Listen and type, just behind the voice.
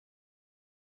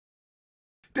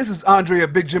This is Andre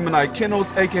at Big Gemini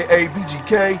Kennels, aka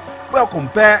BGK. Welcome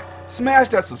back. Smash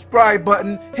that subscribe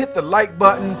button, hit the like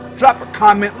button, drop a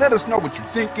comment, let us know what you're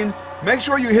thinking. Make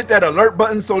sure you hit that alert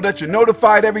button so that you're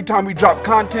notified every time we drop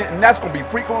content, and that's going to be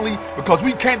frequently because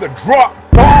we came to drop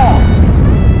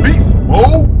bombs. Beast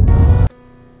mode.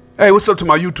 Hey, what's up to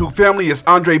my YouTube family? It's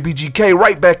Andre BGK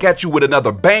right back at you with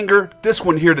another banger. This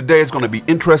one here today is going to be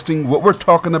interesting. What we're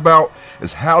talking about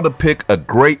is how to pick a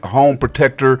great home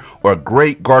protector or a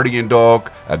great guardian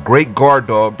dog, a great guard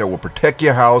dog that will protect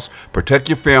your house, protect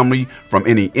your family from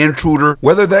any intruder.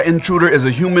 Whether that intruder is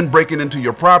a human breaking into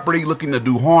your property looking to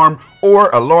do harm, or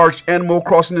a large animal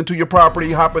crossing into your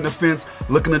property, hopping the fence,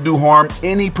 looking to do harm,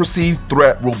 any perceived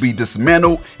threat will be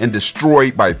dismantled and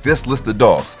destroyed by this list of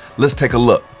dogs. Let's take a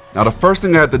look. Now, the first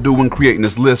thing I had to do when creating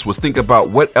this list was think about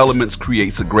what elements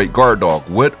creates a great guard dog.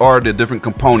 What are the different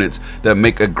components that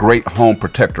make a great home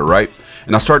protector, right?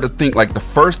 And I started to think like the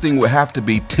first thing would have to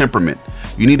be temperament.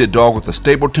 You need a dog with a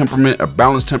stable temperament, a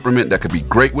balanced temperament that could be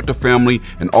great with the family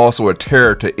and also a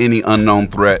terror to any unknown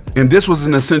threat. And this was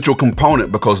an essential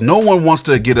component because no one wants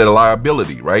to get a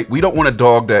liability, right? We don't want a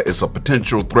dog that is a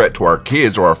potential threat to our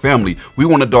kids or our family. We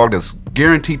want a dog that's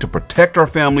guaranteed to protect our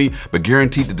family, but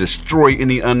guaranteed to destroy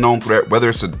any unknown threat, whether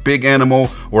it's a big animal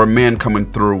or a man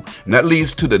coming through. And that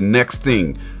leads to the next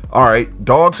thing. All right,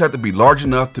 dogs have to be large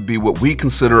enough to be what we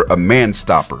consider a man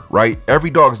stopper, right? Every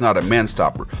dog is not a man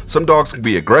stopper. Some dogs can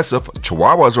be aggressive.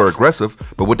 Chihuahuas are aggressive,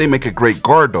 but would they make a great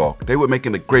guard dog? They would make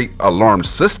a great alarm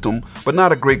system, but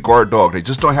not a great guard dog. They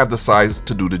just don't have the size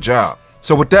to do the job.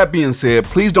 So with that being said,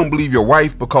 please don't believe your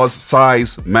wife because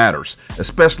size matters,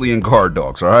 especially in guard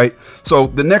dogs, all right? So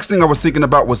the next thing I was thinking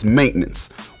about was maintenance.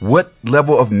 What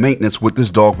level of maintenance would this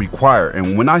dog require?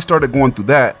 And when I started going through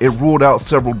that, it ruled out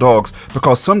several dogs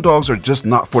because some dogs are just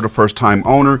not for the first time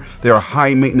owner. They are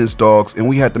high maintenance dogs, and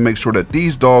we had to make sure that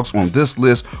these dogs on this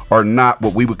list are not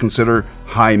what we would consider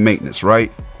high maintenance,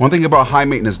 right? One thing about high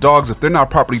maintenance dogs, if they're not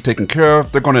properly taken care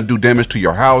of, they're going to do damage to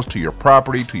your house, to your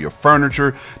property, to your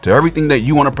furniture, to everything that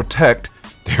you want to protect.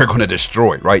 They're going to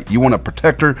destroy, right? You want a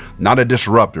protector, not a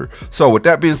disruptor. So with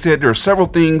that being said, there are several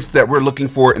things that we're looking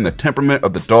for in the temperament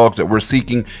of the dogs that we're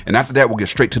seeking. And after that, we'll get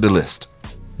straight to the list.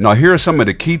 Now, here are some of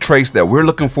the key traits that we're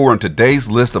looking for in today's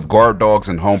list of guard dogs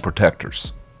and home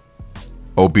protectors.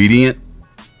 Obedient,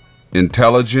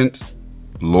 intelligent,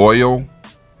 loyal,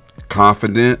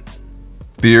 confident,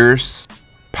 fierce,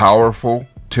 powerful,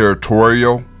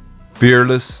 territorial,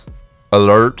 fearless,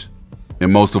 alert,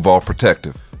 and most of all,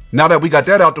 protective. Now that we got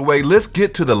that out the way, let's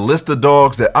get to the list of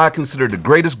dogs that I consider the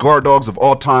greatest guard dogs of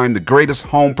all time, the greatest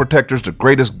home protectors, the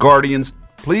greatest guardians.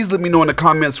 Please let me know in the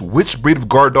comments which breed of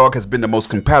guard dog has been the most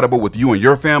compatible with you and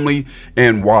your family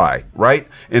and why, right?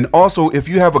 And also, if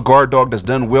you have a guard dog that's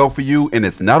done well for you and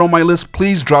it's not on my list,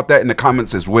 please drop that in the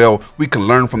comments as well. We can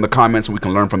learn from the comments and we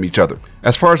can learn from each other.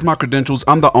 As far as my credentials,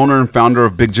 I'm the owner and founder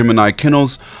of Big Gemini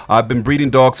Kennels. I've been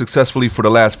breeding dogs successfully for the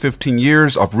last 15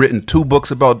 years. I've written 2 books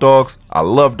about dogs. I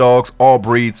love dogs, all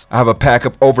breeds. I have a pack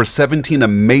of over 17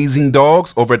 amazing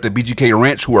dogs over at the BGK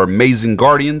Ranch who are amazing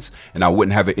guardians, and I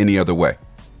wouldn't have it any other way.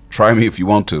 Try me if you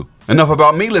want to. Enough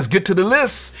about me, let's get to the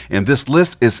list. And this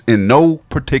list is in no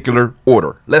particular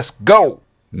order. Let's go.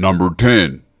 Number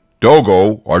 10,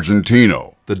 Dogo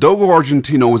Argentino. The Dogo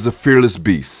Argentino is a fearless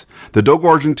beast. The Dogo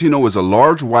Argentino is a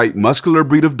large, white, muscular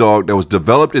breed of dog that was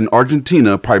developed in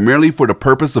Argentina primarily for the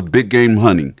purpose of big game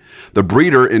hunting. The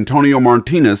breeder, Antonio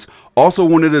Martinez, also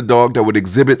wanted a dog that would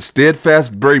exhibit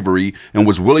steadfast bravery and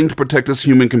was willing to protect his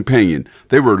human companion.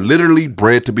 They were literally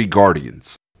bred to be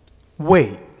guardians.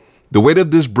 Wait. The weight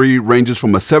of this breed ranges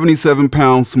from a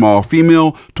 77-pound small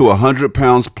female to 100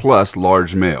 pounds plus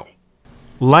large male.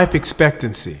 Life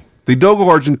expectancy. The Dogo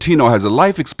Argentino has a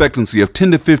life expectancy of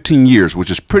 10 to 15 years, which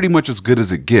is pretty much as good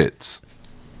as it gets.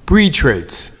 Breed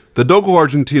traits. The Dogo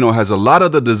Argentino has a lot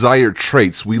of the desired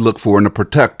traits we look for in a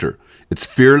protector. It's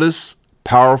fearless,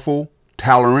 powerful,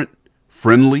 tolerant,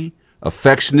 friendly,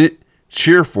 affectionate,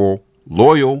 cheerful,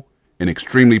 loyal, and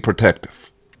extremely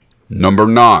protective. Number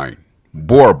 9.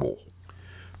 Borbal.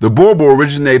 The Borbal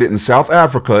originated in South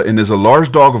Africa and is a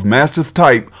large dog of massive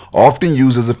type, often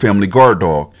used as a family guard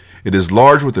dog. It is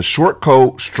large with a short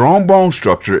coat, strong bone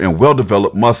structure, and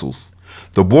well-developed muscles.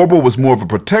 The Borbal was more of a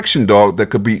protection dog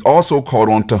that could be also called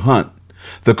on to hunt.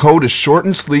 The coat is short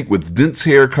and sleek with dense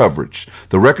hair coverage.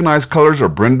 The recognized colors are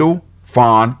brindle,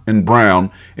 fawn, and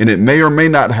brown, and it may or may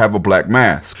not have a black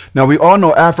mask. Now, we all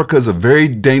know Africa is a very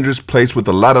dangerous place with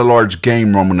a lot of large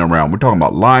game roaming around. We're talking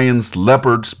about lions,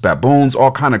 leopards, baboons,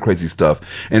 all kind of crazy stuff.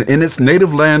 And in its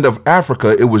native land of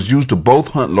Africa, it was used to both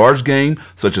hunt large game,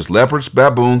 such as leopards,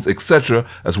 baboons, etc.,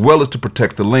 as well as to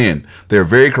protect the land. They are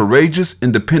very courageous,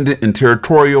 independent, and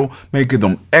territorial, making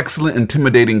them excellent,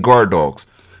 intimidating guard dogs.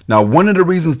 Now, one of the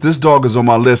reasons this dog is on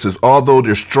my list is although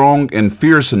they're strong and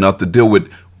fierce enough to deal with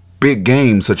big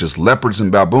game such as leopards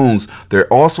and baboons, they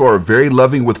also are very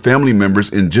loving with family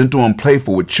members and gentle and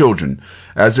playful with children.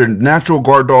 As their natural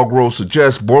guard dog role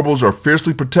suggests, Borbals are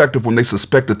fiercely protective when they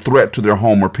suspect a threat to their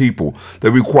home or people. They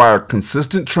require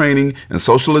consistent training and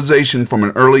socialization from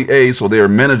an early age so they are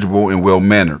manageable and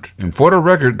well-mannered. And for the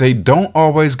record, they don't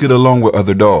always get along with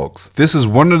other dogs. This is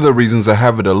one of the reasons I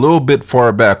have it a little bit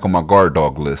far back on my guard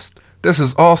dog list. This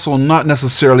is also not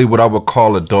necessarily what I would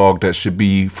call a dog that should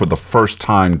be for the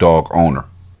first-time dog owner.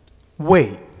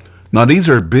 Weight. Now, these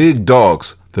are big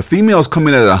dogs. The females come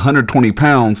in at 120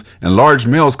 pounds and large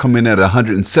males come in at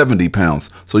 170 pounds,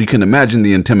 so you can imagine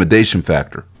the intimidation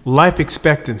factor. Life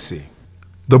expectancy.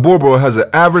 The Borbal has an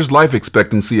average life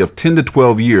expectancy of 10 to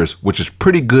 12 years, which is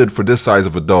pretty good for this size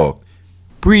of a dog.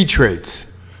 Breed traits.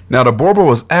 Now, the Borbal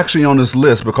was actually on this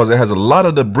list because it has a lot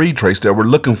of the breed traits that we're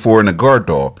looking for in a guard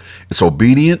dog. It's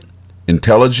obedient,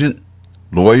 intelligent,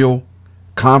 loyal,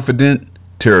 confident,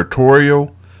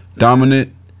 territorial,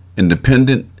 dominant,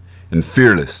 independent, and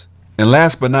fearless. And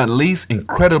last but not least,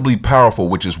 incredibly powerful,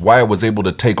 which is why it was able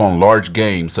to take on large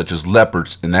game such as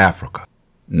leopards in Africa.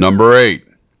 Number 8,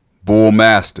 Bull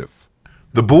Mastiff.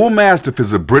 The Bull Mastiff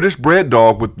is a British bred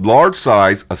dog with large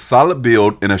size, a solid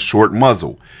build, and a short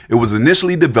muzzle. It was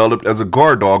initially developed as a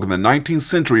guard dog in the 19th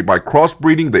century by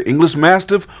crossbreeding the English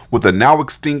Mastiff with the now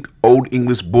extinct Old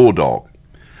English Bulldog.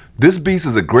 This beast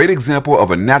is a great example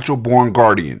of a natural-born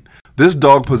guardian. This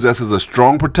dog possesses a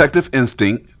strong protective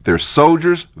instinct. They're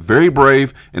soldiers, very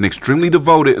brave, and extremely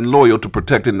devoted and loyal to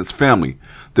protecting its family.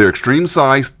 Their extreme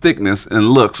size, thickness, and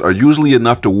looks are usually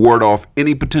enough to ward off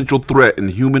any potential threat in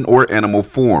human or animal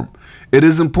form. It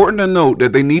is important to note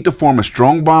that they need to form a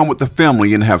strong bond with the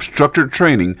family and have structured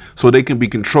training so they can be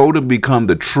controlled and become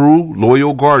the true,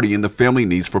 loyal guardian the family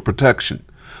needs for protection.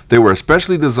 They were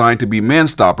especially designed to be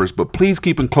man-stoppers, but please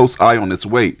keep a close eye on its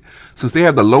weight. Since they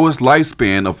have the lowest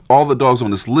lifespan of all the dogs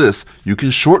on this list, you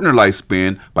can shorten their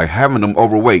lifespan by having them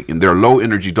overweight, and they're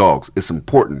low-energy dogs. It's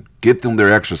important. Get them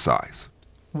their exercise.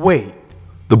 Weight.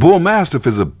 The Bull Mastiff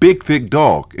is a big, thick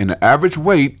dog, and the average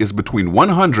weight is between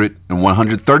 100 and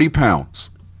 130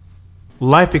 pounds.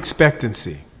 Life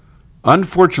expectancy.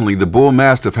 Unfortunately, the Bull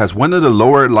Mastiff has one of the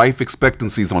lower life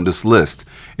expectancies on this list.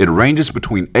 It ranges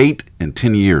between 8 and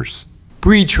 10 years.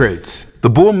 Breed traits. The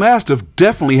Bull Mastiff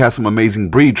definitely has some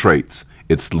amazing breed traits.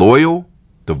 It's loyal,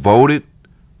 devoted,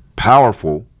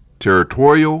 powerful,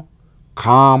 territorial,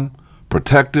 calm,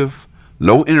 protective,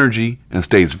 low energy, and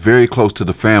stays very close to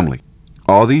the family.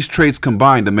 All these traits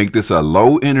combine to make this a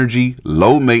low energy,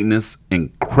 low maintenance,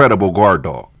 incredible guard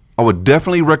dog. I would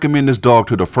definitely recommend this dog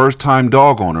to the first-time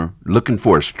dog owner looking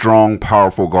for a strong,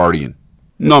 powerful guardian.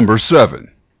 Number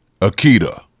 7,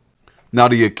 Akita. Now,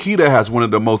 the Akita has one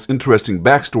of the most interesting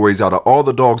backstories out of all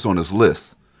the dogs on this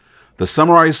list. The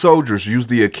samurai soldiers used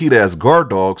the Akita as guard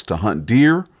dogs to hunt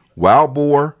deer, wild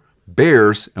boar,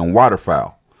 bears, and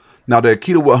waterfowl. Now, the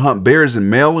Akita would hunt bears in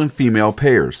male and female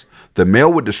pairs. The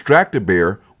male would distract the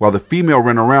bear while the female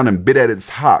ran around and bit at its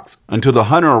hocks until the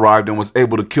hunter arrived and was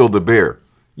able to kill the bear.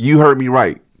 You heard me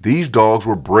right. These dogs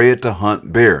were bred to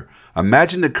hunt bear.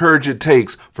 Imagine the courage it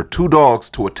takes for 2 dogs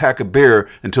to attack a bear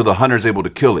until the hunter is able to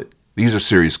kill it. These are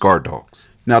serious guard dogs.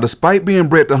 Now, despite being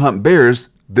bred to hunt bears,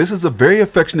 this is a very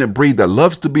affectionate breed that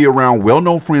loves to be around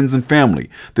well-known friends and family.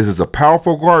 This is a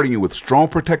powerful guardian with strong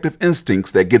protective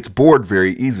instincts that gets bored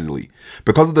very easily.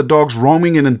 Because of the dog's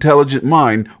roaming and intelligent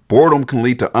mind, boredom can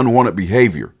lead to unwanted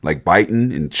behavior, like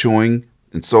biting and chewing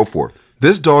and so forth.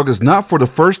 This dog is not for the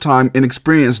first-time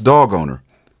inexperienced dog owner.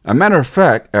 A matter of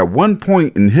fact, at one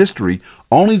point in history,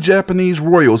 only Japanese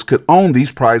royals could own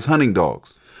these prize hunting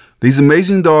dogs. These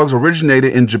amazing dogs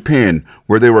originated in Japan,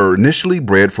 where they were initially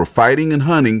bred for fighting and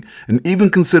hunting, and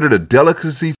even considered a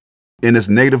delicacy in its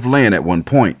native land at one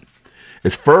point.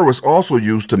 Its fur was also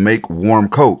used to make warm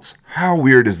coats. How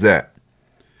weird is that?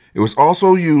 It was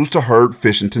also used to herd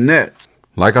fish into nets.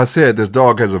 Like I said, this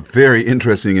dog has a very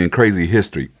interesting and crazy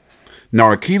history.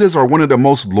 Now, Akitas are one of the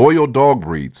most loyal dog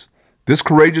breeds. This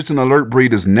courageous and alert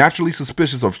breed is naturally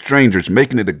suspicious of strangers,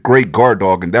 making it a great guard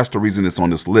dog, and that's the reason it's on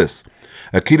this list.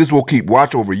 Akitas will keep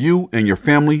watch over you and your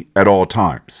family at all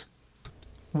times.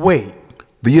 Weight.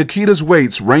 The Akita's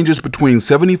weights ranges between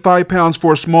 75 pounds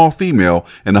for a small female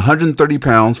and 130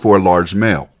 pounds for a large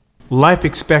male. Life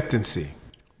expectancy.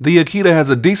 The Akita has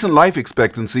a decent life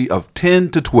expectancy of 10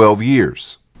 to 12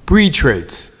 years. Breed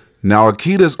traits. Now,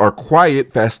 Akitas are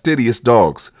quiet, fastidious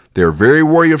dogs. They are very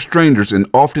wary of strangers and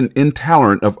often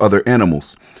intolerant of other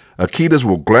animals. Akitas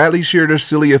will gladly share their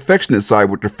silly, affectionate side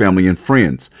with their family and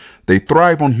friends. They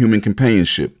thrive on human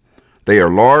companionship. They are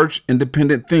large,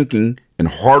 independent thinking, and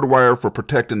hardwired for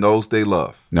protecting those they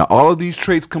love. Now, all of these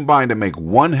traits combine to make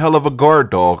one hell of a guard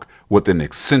dog with an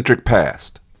eccentric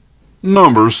past.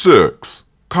 Number 6.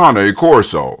 Cane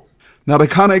Corso. Now, the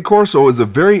Cane Corso is a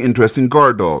very interesting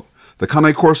guard dog. The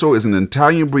Cane Corso is an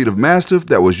Italian breed of Mastiff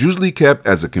that was usually kept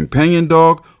as a companion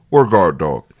dog or guard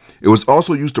dog. It was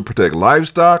also used to protect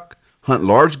livestock, hunt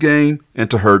large game, and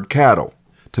to herd cattle.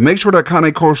 To make sure that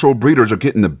Cane Corso breeders are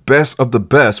getting the best of the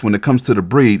best when it comes to the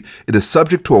breed, it is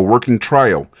subject to a working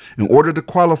trial. In order to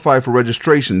qualify for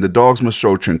registration, the dogs must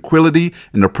show tranquility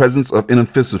in the presence of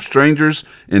inoffensive strangers,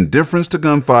 indifference to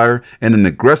gunfire, and an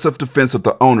aggressive defense of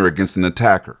the owner against an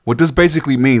attacker. What this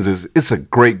basically means is it's a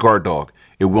great guard dog.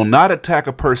 It will not attack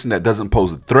a person that doesn't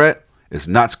pose a threat. It's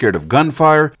not scared of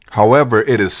gunfire. However,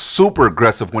 it is super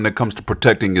aggressive when it comes to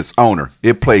protecting its owner.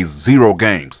 It plays 0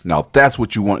 games. Now that's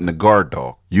what you want in a guard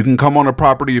dog. You can come on the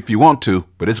property if you want to,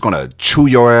 but it's going to chew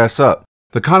your ass up.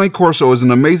 The Cane Corso is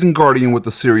an amazing guardian with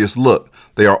a serious look.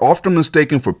 They are often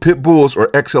mistaken for pit bulls or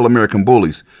XL American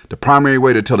bullies. The primary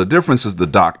way to tell the difference is the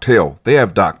docked tail. They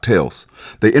have docked tails.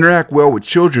 They interact well with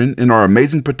children and are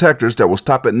amazing protectors that will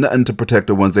stop at nothing to protect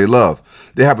the ones they love.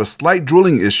 They have a slight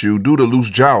drooling issue due to loose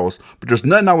jowls, but there's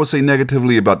nothing I would say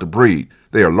negatively about the breed.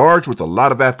 They are large with a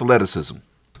lot of athleticism.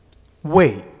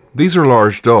 Weight. These are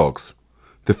large dogs.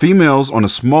 The females on the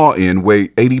small end weigh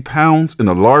 80 pounds and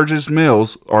the largest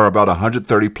males are about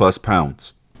 130 plus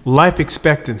pounds. Life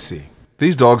expectancy.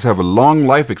 These dogs have a long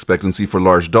life expectancy for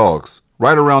large dogs,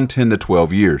 right around 10 to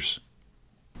 12 years.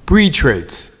 Breed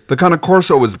traits. The Cane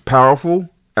Corso is powerful,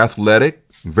 athletic,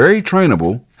 very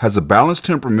trainable, has a balanced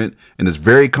temperament, and is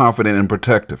very confident and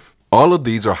protective. All of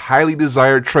these are highly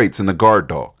desired traits in a guard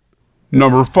dog.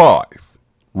 Number 5.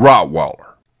 Rottweiler.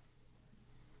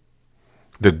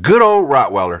 The good old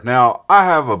Rottweiler. Now, I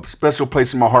have a special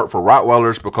place in my heart for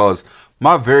Rottweilers because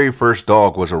my very first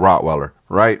dog was a Rottweiler,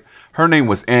 right? Her name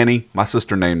was Annie. My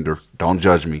sister named her. Don't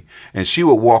judge me. And she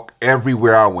would walk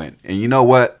everywhere I went. And you know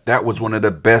what? That was one of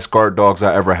the best guard dogs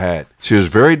I ever had. She was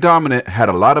very dominant, had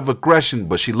a lot of aggression,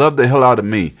 but she loved the hell out of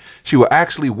me. She would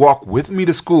actually walk with me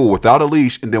to school without a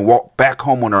leash and then walk back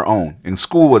home on her own. And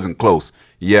school wasn't close.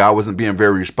 Yeah, I wasn't being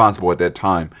very responsible at that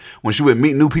time. When she would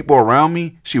meet new people around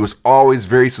me, she was always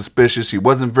very suspicious. She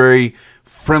wasn't very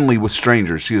friendly with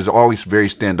strangers. She was always very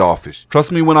standoffish.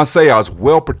 Trust me when I say I was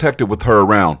well protected with her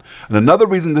around. And another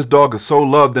reason this dog is so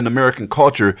loved in American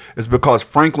culture is because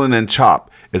Franklin and Chop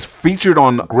is featured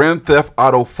on Grand Theft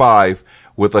Auto 5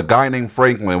 with a guy named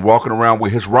Franklin walking around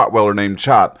with his Rottweiler named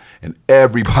Chop, and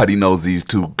everybody knows these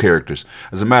two characters.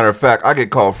 As a matter of fact, I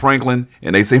get called Franklin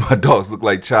and they say my dogs look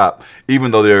like Chop,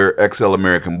 even though they're XL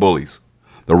American bullies.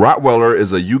 The Rottweiler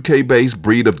is a UK-based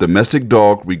breed of domestic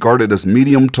dog regarded as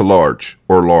medium to large,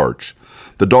 or large.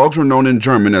 The dogs were known in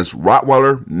German as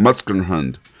Rottweiler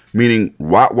Muskelhund, meaning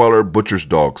Rottweiler butcher's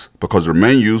dogs, because their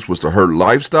main use was to herd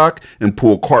livestock and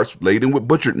pull carts laden with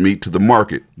butchered meat to the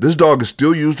market. This dog is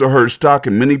still used to herd stock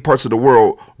in many parts of the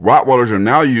world. Rottweilers are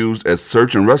now used as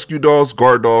search and rescue dogs,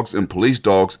 guard dogs, and police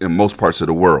dogs in most parts of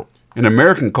the world. In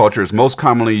American culture, it's most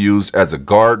commonly used as a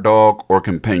guard dog or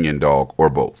companion dog, or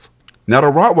both. Now, the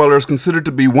Rottweiler is considered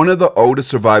to be one of the oldest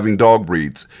surviving dog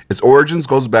breeds. Its origins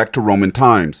goes back to Roman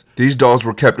times. These dogs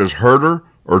were kept as herder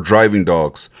or driving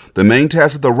dogs. The main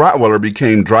task of the Rottweiler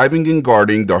became driving and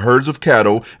guarding the herds of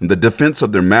cattle and the defense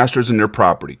of their masters and their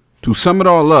property. To sum it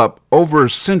all up, over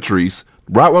centuries,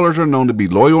 Rottweilers are known to be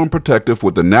loyal and protective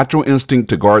with a natural instinct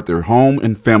to guard their home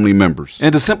and family members.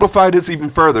 And to simplify this even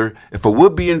further, if a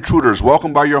would-be intruder is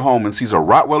walking by your home and sees a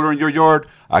Rottweiler in your yard,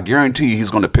 I guarantee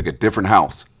he's going to pick a different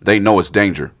house. They know it's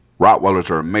danger. Rottweilers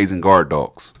are amazing guard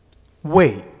dogs.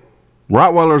 Weight.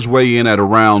 Rottweilers weigh in at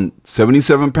around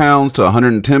 77 pounds to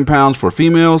 110 pounds for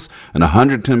females and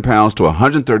 110 pounds to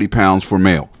 130 pounds for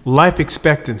male. Life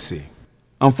expectancy.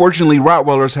 Unfortunately,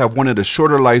 Rottweilers have one of the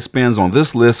shorter lifespans on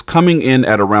this list, coming in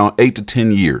at around 8 to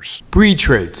 10 years. Breed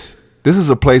traits. This is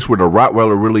a place where the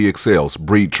Rottweiler really excels.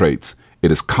 Breed traits.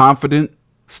 It is confident,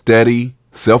 steady,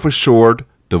 self-assured,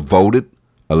 devoted,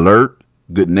 alert,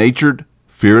 good-natured,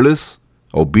 fearless,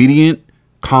 obedient,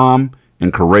 calm,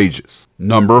 and courageous.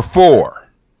 Number 4.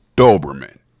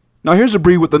 Doberman. Now here's a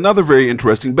breed with another very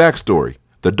interesting backstory.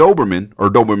 The Doberman, or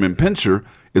Doberman Pinscher,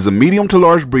 is a medium to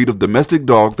large breed of domestic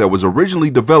dog that was originally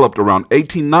developed around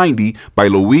 1890 by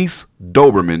Louis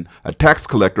Doberman, a tax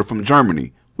collector from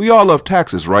Germany. We all love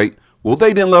taxes, right? Well,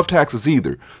 they didn't love taxes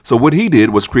either. So what he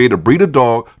did was create a breed of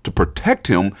dog to protect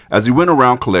him as he went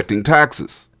around collecting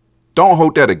taxes. Don't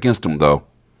hold that against him, though.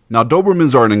 Now,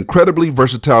 Dobermans are an incredibly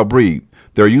versatile breed.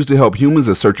 They're used to help humans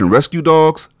as search and rescue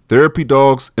dogs, therapy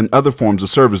dogs, and other forms of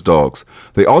service dogs.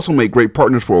 They also make great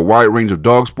partners for a wide range of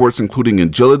dog sports, including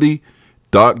agility,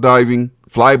 dog diving,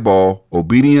 fly ball,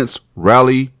 obedience,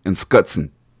 rally, and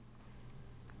scutzing.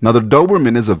 Now, the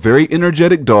Doberman is a very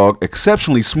energetic dog,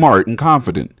 exceptionally smart and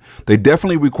confident. They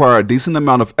definitely require a decent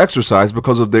amount of exercise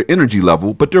because of their energy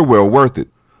level, but they're well worth it.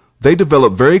 They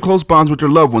develop very close bonds with their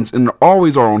loved ones and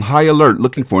always are on high alert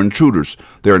looking for intruders.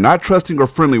 They are not trusting or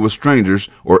friendly with strangers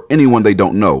or anyone they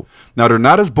don't know. Now, they're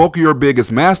not as bulky or big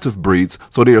as Mastiff breeds,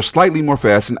 so they are slightly more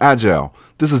fast and agile.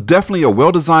 This is definitely a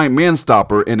well-designed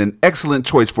man-stopper and an excellent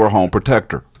choice for a home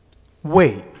protector.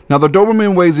 Weight. Now, the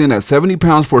Doberman weighs in at 70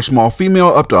 pounds for a small female,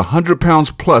 up to 100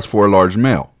 pounds plus for a large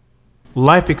male.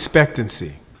 Life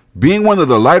expectancy. Being one of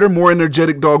the lighter, more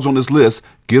energetic dogs on this list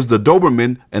gives the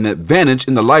Doberman an advantage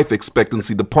in the life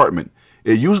expectancy department.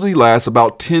 It usually lasts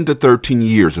about 10 to 13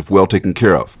 years if well taken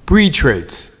care of. Breed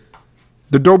traits.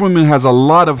 The Doberman has a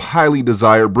lot of highly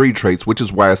desired breed traits, which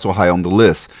is why it's so high on the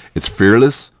list. It's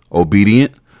fearless,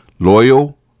 obedient,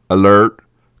 loyal, alert,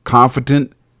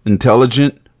 confident,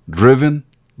 intelligent, driven,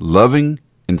 loving,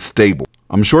 and stable.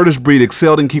 I'm sure this breed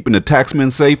excelled in keeping the taxmen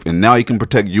safe, and now he can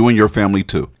protect you and your family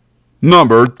too.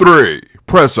 Number 3.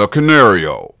 Presa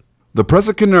Canario. The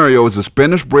Presa Canario is a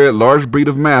Spanish-bred large breed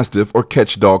of Mastiff or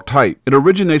catch dog type. It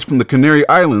originates from the Canary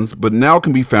Islands, but now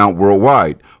can be found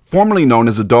worldwide, formerly known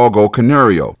as the Doggo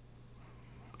Canario.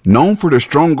 Known for their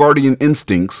strong guardian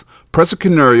instincts, Presa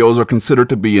Canarios are considered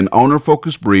to be an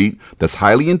owner-focused breed that's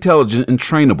highly intelligent and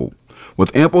trainable.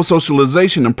 With ample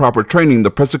socialization and proper training, the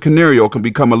Presa Canario can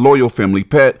become a loyal family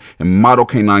pet and model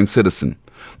canine citizen.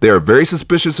 They are very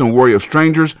suspicious and wary of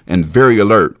strangers and very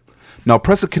alert. Now,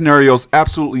 Presa Canarios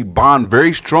absolutely bond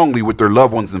very strongly with their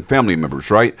loved ones and family members,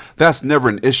 right? That's never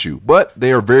an issue, but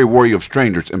they are very wary of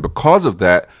strangers, and because of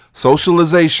that,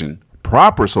 socialization,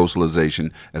 proper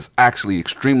socialization, is actually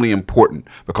extremely important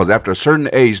because after a certain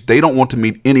age, they don't want to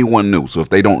meet anyone new. So if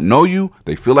they don't know you,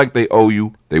 they feel like they owe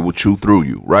you, they will chew through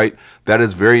you, right? That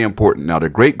is very important. Now, they're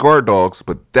great guard dogs,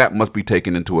 but that must be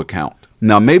taken into account.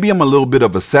 Now, maybe I'm a little bit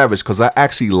of a savage because I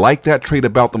actually like that trait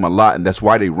about them a lot, and that's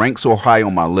why they rank so high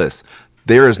on my list.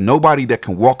 There is nobody that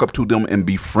can walk up to them and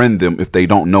befriend them if they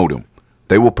don't know them.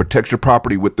 They will protect your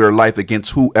property with their life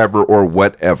against whoever or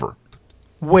whatever.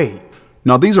 Weight.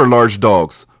 Now, these are large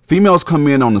dogs. Females come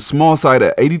in on the small side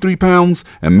at 83 pounds,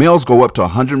 and males go up to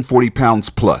 140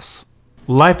 pounds plus.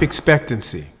 Life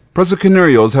expectancy. Presa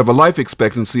Canarios have a life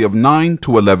expectancy of 9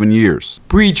 to 11 years.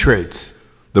 Breed traits.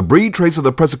 The breed traits of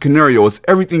the Presa Canario is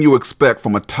everything you expect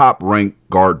from a top-ranked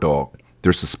guard dog.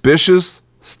 They're suspicious,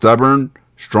 stubborn,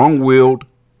 strong-willed,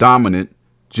 dominant,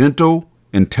 gentle,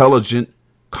 intelligent,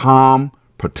 calm,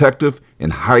 protective,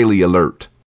 and highly alert.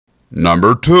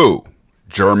 Number 2.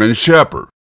 German Shepherd.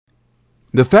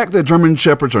 The fact that German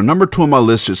Shepherds are number 2 on my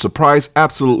list should surprise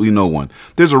absolutely no one.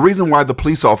 There's a reason why the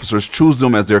police officers choose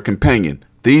them as their companion.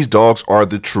 These dogs are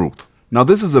the truth. Now,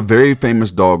 this is a very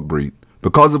famous dog breed.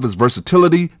 Because of its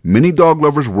versatility, many dog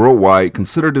lovers worldwide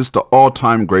consider this the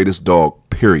all-time greatest dog,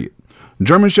 period.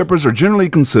 German Shepherds are generally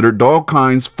considered dog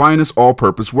kind's finest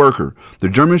all-purpose worker. The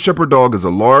German Shepherd dog is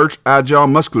a large, agile,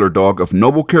 muscular dog of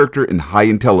noble character and high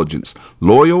intelligence.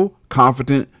 Loyal,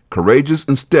 confident, courageous,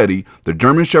 and steady, the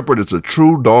German Shepherd is a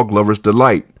true dog lover's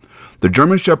delight. The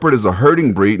German Shepherd is a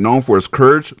herding breed known for its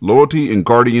courage, loyalty, and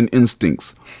guardian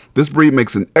instincts. This breed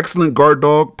makes an excellent guard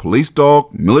dog, police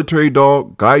dog, military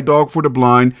dog, guide dog for the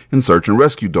blind, and search and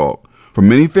rescue dog. For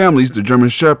many families, the German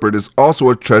Shepherd is also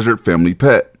a treasured family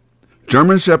pet.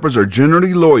 German Shepherds are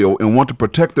generally loyal and want to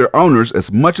protect their owners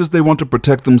as much as they want to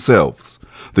protect themselves.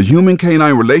 The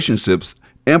human-canine relationships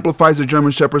amplifies the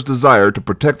German Shepherd's desire to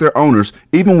protect their owners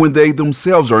even when they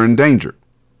themselves are in danger.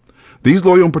 These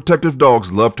loyal and protective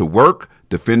dogs love to work,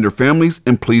 defend their families,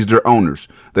 and please their owners.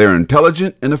 They are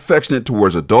intelligent and affectionate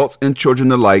towards adults and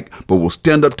children alike, but will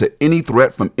stand up to any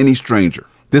threat from any stranger.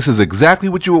 This is exactly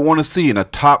what you would want to see in a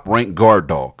top-ranked guard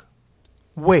dog.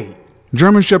 Weight.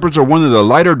 German Shepherds are one of the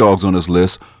lighter dogs on this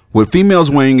list, with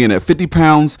females weighing in at 50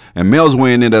 pounds and males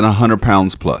weighing in at 100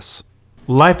 pounds plus.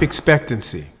 Life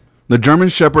expectancy. The German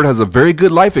Shepherd has a very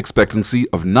good life expectancy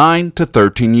of 9 to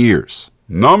 13 years.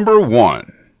 Number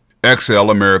 1. XL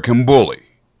American Bully.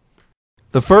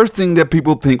 The first thing that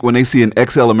people think when they see an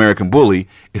XL American Bully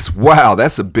is, wow,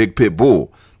 that's a big pit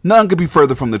bull. None could be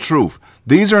further from the truth.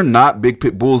 These are not big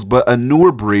pit bulls, but a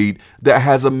newer breed that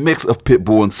has a mix of pit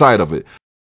bull inside of it.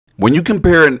 When you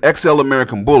compare an XL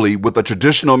American Bully with a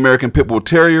traditional American Pit Bull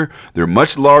Terrier, they're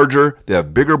much larger, they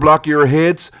have bigger blockier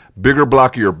heads, bigger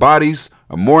blockier bodies,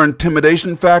 a more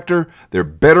intimidation factor. They're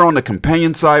better on the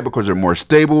companion side because they're more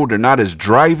stable, they're not as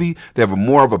drivey, they have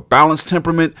more of a balanced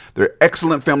temperament, they're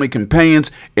excellent family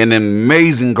companions, and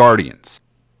amazing guardians.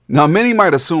 Now, many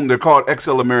might assume they're called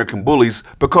XL American Bullies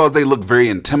because they look very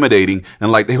intimidating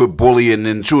and like they would bully an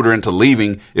intruder into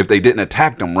leaving if they didn't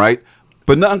attack them, right?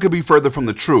 But nothing could be further from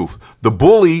the truth. The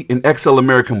bully in XL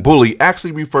American Bully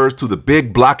actually refers to the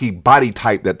big blocky body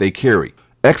type that they carry.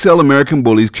 XL American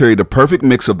Bullies carry the perfect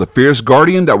mix of the fierce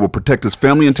guardian that will protect his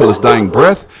family until his dying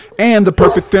breath and the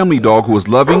perfect family dog who is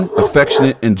loving,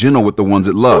 affectionate, and gentle with the ones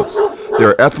it loves. They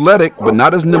are athletic, but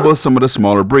not as nimble as some of the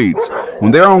smaller breeds.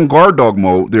 When they are on guard dog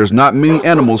mode, there's not many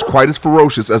animals quite as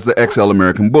ferocious as the XL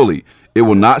American Bully. It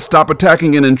will not stop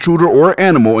attacking an intruder or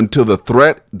animal until the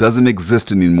threat doesn't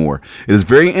exist anymore. It is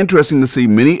very interesting to see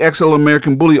many XL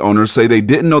American Bully owners say they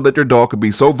didn't know that their dog could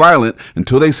be so violent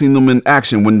until they seen them in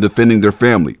action when defending their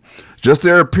family. Just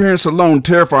their appearance alone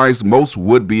terrifies most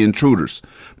would-be intruders.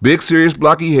 Big, serious,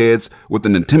 blocky heads with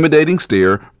an intimidating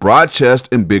stare, broad chest,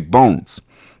 and big bones.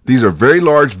 These are very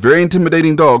large, very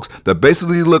intimidating dogs that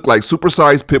basically look like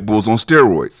supersized pit bulls on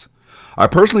steroids. I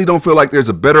personally don't feel like there's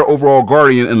a better overall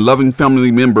guardian and loving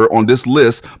family member on this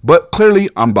list, but clearly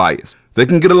I'm biased. They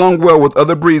can get along well with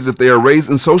other breeds if they are raised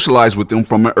and socialized with them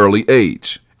from an early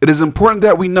age. It is important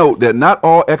that we note that not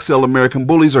all XL American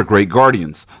Bullies are great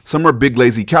guardians. Some are big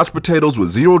lazy couch potatoes with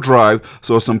zero drive,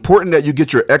 so it's important that you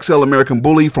get your XL American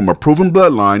Bully from a proven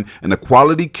bloodline and a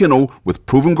quality kennel with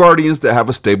proven guardians that have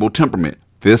a stable temperament.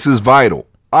 This is vital.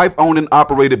 I've owned and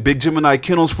operated Big Gemini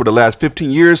kennels for the last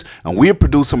 15 years, and we have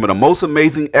produced some of the most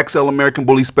amazing XL American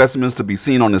Bully specimens to be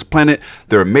seen on this planet.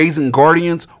 They're amazing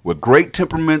guardians with great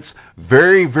temperaments,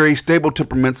 very, very stable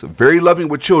temperaments, very loving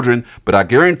with children, but I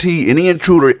guarantee any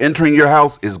intruder entering your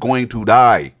house is going to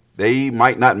die. They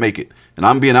might not make it, and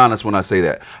I'm being honest when I say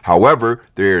that. However,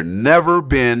 there never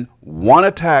been one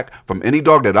attack from any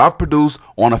dog that I've produced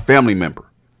on a family member.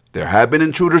 There have been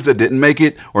intruders that didn't make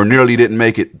it or nearly didn't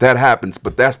make it. That happens,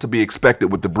 but that's to be expected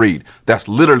with the breed. That's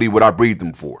literally what I breed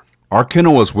them for. Our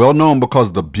kennel is well known because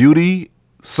of the beauty,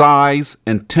 size,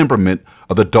 and temperament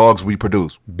of the dogs we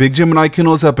produce. Big Gemini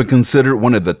kennels have been considered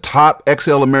one of the top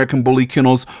XL American Bully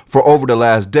kennels for over the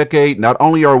last decade. Not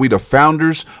only are we the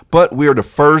founders, but we are the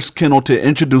first kennel to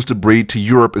introduce the breed to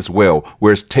Europe as well,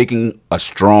 where it's taking a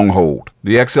strong hold.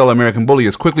 The XL American Bully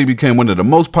has quickly become one of the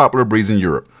most popular breeds in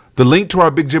Europe. The link to our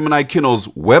Big Gemini Kennels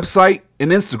website and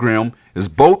Instagram is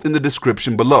both in the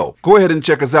description below. Go ahead and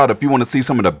check us out if you want to see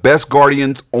some of the best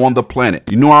guardians on the planet.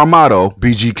 You know our motto,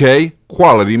 BGK,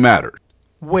 quality matters.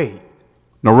 Wait.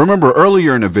 Now remember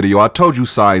earlier in the video I told you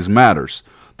size matters.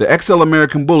 The XL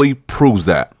American Bully proves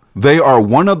that. They are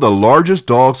one of the largest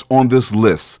dogs on this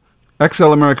list.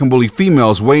 XL American Bully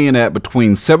females weigh in at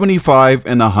between 75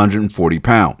 and 140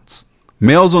 pounds.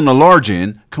 Males on the large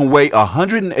end can weigh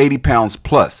 180 pounds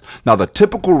plus. Now the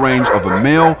typical range of a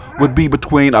male would be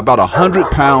between about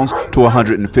 100 pounds to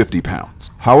 150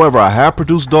 pounds. However, I have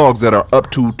produced dogs that are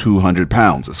up to 200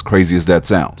 pounds, as crazy as that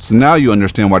sounds. So now you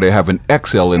understand why they have an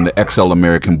XL in the XL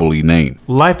American Bully name.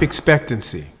 Life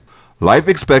expectancy. Life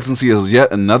expectancy is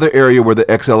yet another area where the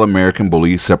XL American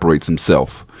Bully separates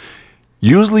himself.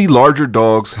 Usually larger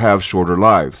dogs have shorter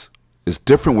lives. It's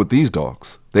different with these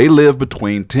dogs. They live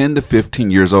between 10 to 15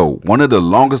 years old, one of the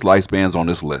longest lifespans on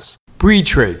this list. Breed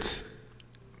traits.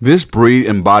 This breed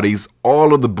embodies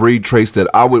all of the breed traits that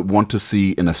I would want to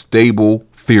see in a stable,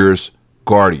 fierce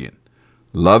guardian.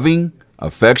 Loving,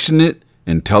 affectionate,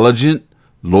 intelligent,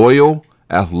 loyal,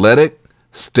 athletic,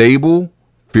 stable,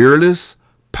 fearless,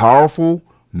 powerful,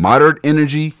 moderate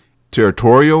energy,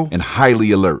 territorial, and highly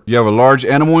alert. You have a large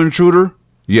animal intruder?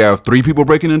 You have 3 people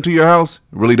breaking into your house?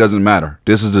 It really doesn't matter.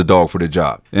 This is the dog for the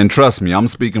job. And trust me, I'm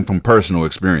speaking from personal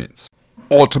experience.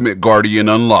 Ultimate Guardian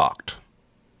unlocked.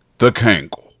 The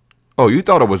Kangal. Oh, you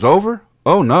thought it was over?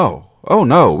 Oh no. Oh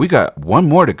no, we got one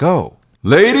more to go.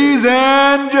 Ladies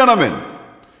and gentlemen,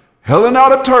 hailing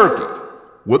out of Turkey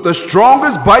with the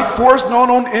strongest bite force known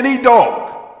on any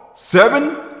dog,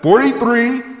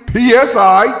 743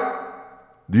 PSI,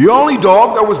 the only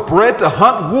dog that was bred to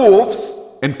hunt wolves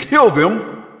and kill them,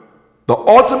 the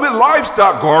ultimate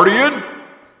livestock guardian,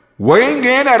 weighing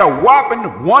in at a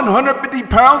whopping 150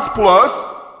 pounds plus,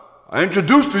 I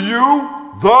introduce to you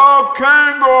the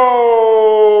Kangal.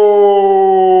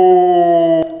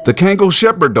 The Kangal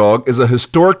Shepherd dog is a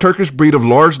historic Turkish breed of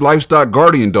large livestock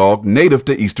guardian dog native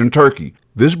to eastern Turkey.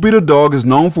 This breed of dog is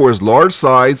known for its large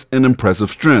size and impressive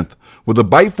strength. With a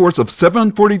bite force of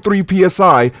 743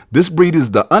 psi, this breed is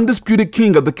the undisputed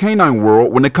king of the canine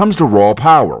world when it comes to raw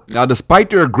power. Now, despite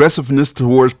their aggressiveness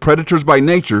towards predators by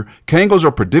nature, Kangos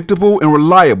are predictable and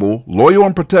reliable, loyal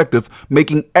and protective,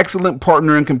 making excellent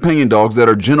partner and companion dogs that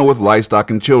are gentle with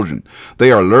livestock and children.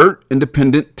 They are alert,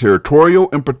 independent, territorial,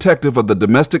 and protective of the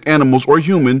domestic animals or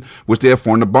human which they have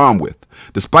formed a bond with.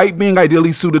 Despite being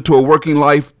ideally suited to a working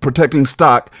life protecting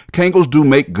stock, Kangos do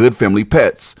make good family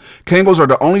pets. Kangos are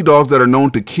the only dogs that are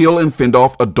known to kill and fend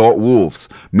off adult wolves.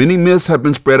 Many myths have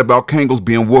been spread about Kangos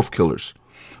being wolf killers.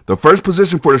 The first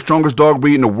position for the strongest dog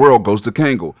breed in the world goes to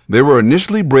Kango. They were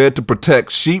initially bred to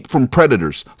protect sheep from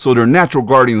predators, so they're natural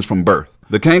guardians from birth.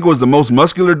 The Kango is the most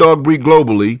muscular dog breed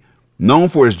globally, known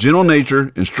for its gentle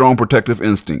nature and strong protective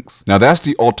instincts. Now that's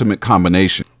the ultimate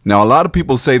combination. Now a lot of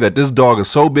people say that this dog is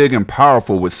so big and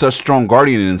powerful with such strong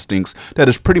guardian instincts that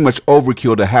it's pretty much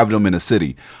overkill to have them in a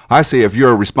city. I say if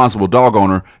you're a responsible dog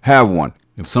owner, have one.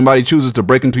 If somebody chooses to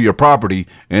break into your property,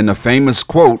 and the famous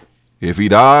quote, "If he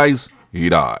dies, he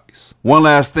dies." One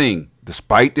last thing,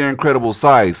 despite their incredible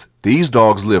size, these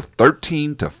dogs live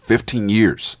 13 to 15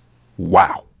 years.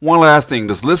 Wow. One last thing,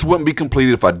 this list wouldn't be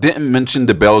completed if I didn't mention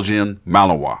the Belgian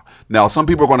Malinois. Now, some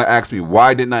people are going to ask me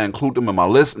why didn't I include them in my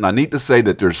list, and I need to say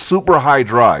that they're super high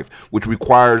drive, which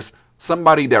requires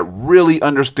somebody that really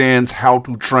understands how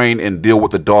to train and deal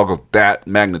with a dog of that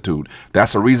magnitude.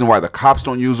 That's the reason why the cops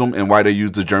don't use them and why they use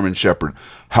the German Shepherd.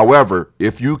 However,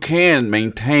 if you can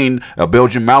maintain a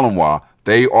Belgian Malinois,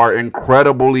 they are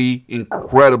incredibly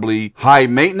high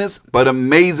maintenance, but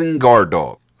amazing guard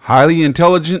dog. Highly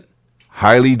intelligent,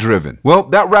 highly driven. Well,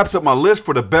 that wraps up my list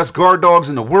for the best guard dogs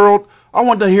in the world. I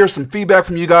want to hear some feedback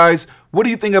from you guys. What do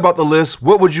you think about the list?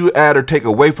 What would you add or take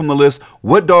away from the list?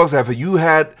 What dogs have you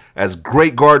had as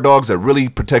great guard dogs that really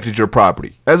protected your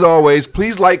property? As always,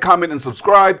 please like, comment, and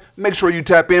subscribe. Make sure you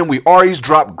tap in. We always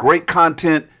drop great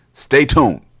content. Stay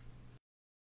tuned.